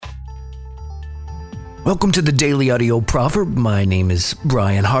Welcome to the Daily Audio Proverb. My name is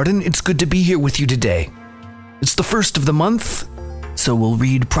Brian Hardin. It's good to be here with you today. It's the first of the month, so we'll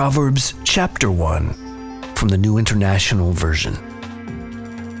read Proverbs chapter 1 from the New International Version.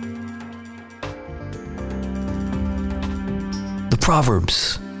 The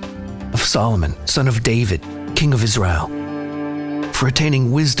Proverbs of Solomon, son of David, king of Israel, for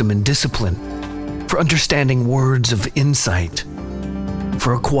attaining wisdom and discipline, for understanding words of insight,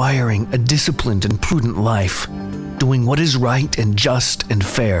 for acquiring a disciplined and prudent life, doing what is right and just and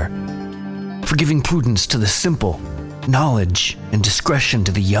fair, for giving prudence to the simple, knowledge and discretion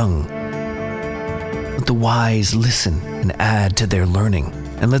to the young. Let the wise listen and add to their learning,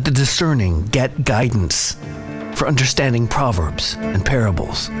 and let the discerning get guidance, for understanding proverbs and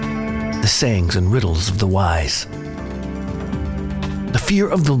parables, the sayings and riddles of the wise. The fear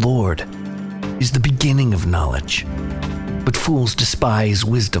of the Lord is the beginning of knowledge, but fools despise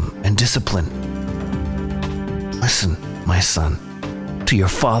wisdom and discipline. Listen, my son, to your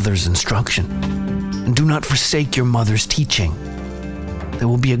father's instruction, and do not forsake your mother's teaching. There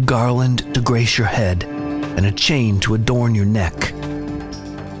will be a garland to grace your head, and a chain to adorn your neck.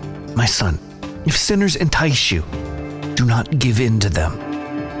 My son, if sinners entice you, do not give in to them.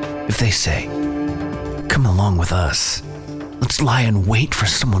 If they say, "Come along with us, let's lie in wait for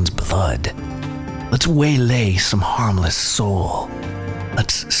someone's blood. Let's waylay some harmless soul.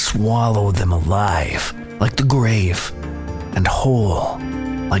 Let's swallow them alive, like the grave, and whole,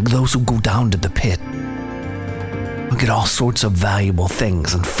 like those who go down to the pit. We'll get all sorts of valuable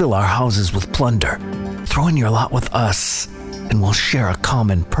things and fill our houses with plunder. Throw in your lot with us, and we'll share a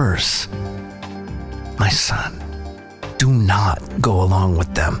common purse. My son, do not go along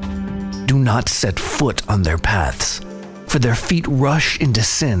with them. Do not set foot on their paths, for their feet rush into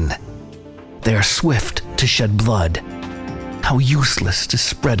sin. They are swift to shed blood. How useless to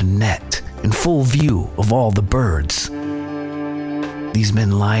spread a net in full view of all the birds. These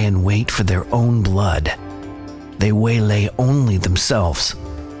men lie in wait for their own blood. They waylay only themselves.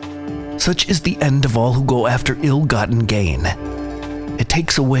 Such is the end of all who go after ill-gotten gain. It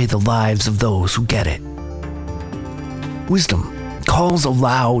takes away the lives of those who get it. Wisdom calls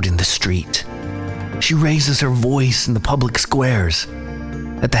aloud in the street. She raises her voice in the public squares.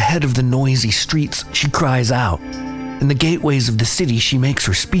 At the head of the noisy streets, she cries out. In the gateways of the city, she makes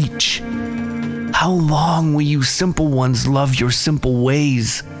her speech. How long will you simple ones love your simple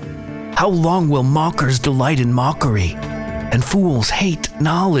ways? How long will mockers delight in mockery, and fools hate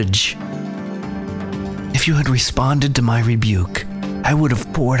knowledge? If you had responded to my rebuke, I would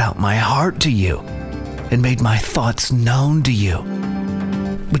have poured out my heart to you, and made my thoughts known to you.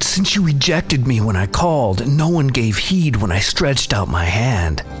 But since you rejected me when I called, and no one gave heed when I stretched out my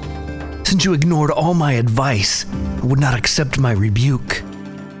hand, since you ignored all my advice and would not accept my rebuke,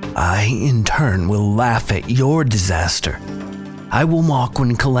 I, in turn, will laugh at your disaster. I will mock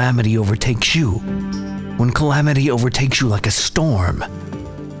when calamity overtakes you, when calamity overtakes you like a storm,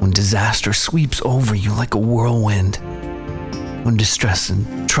 when disaster sweeps over you like a whirlwind, when distress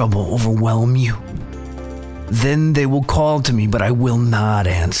and trouble overwhelm you. Then they will call to me, but I will not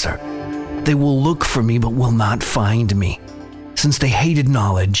answer. They will look for me, but will not find me. Since they hated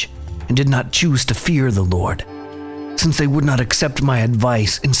knowledge and did not choose to fear the Lord, since they would not accept my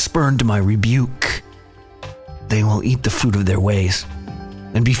advice and spurned my rebuke, they will eat the fruit of their ways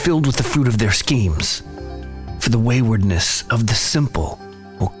and be filled with the fruit of their schemes. For the waywardness of the simple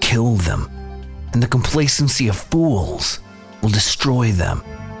will kill them, and the complacency of fools will destroy them.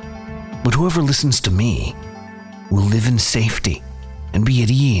 But whoever listens to me will live in safety and be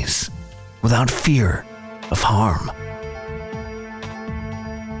at ease without fear of harm.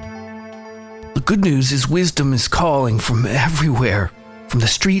 The good news is wisdom is calling from everywhere, from the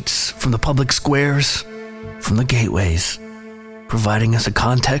streets, from the public squares, from the gateways, providing us a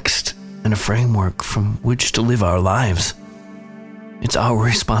context and a framework from which to live our lives. It's our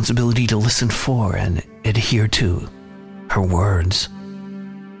responsibility to listen for and adhere to her words.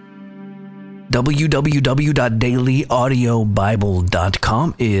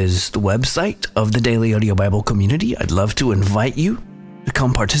 www.dailyaudiobible.com is the website of the Daily Audio Bible community. I'd love to invite you to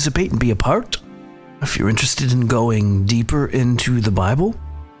come participate and be a part. If you're interested in going deeper into the Bible,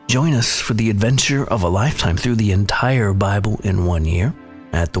 join us for the adventure of a lifetime through the entire Bible in 1 year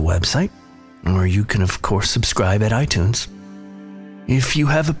at the website, or you can, of course, subscribe at iTunes. If you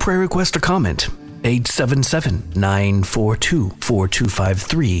have a prayer request or comment,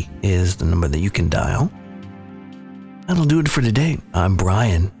 877-942-4253 is the number that you can dial. That'll do it for today. I'm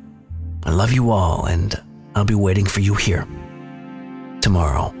Brian. I love you all, and I'll be waiting for you here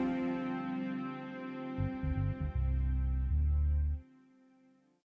tomorrow.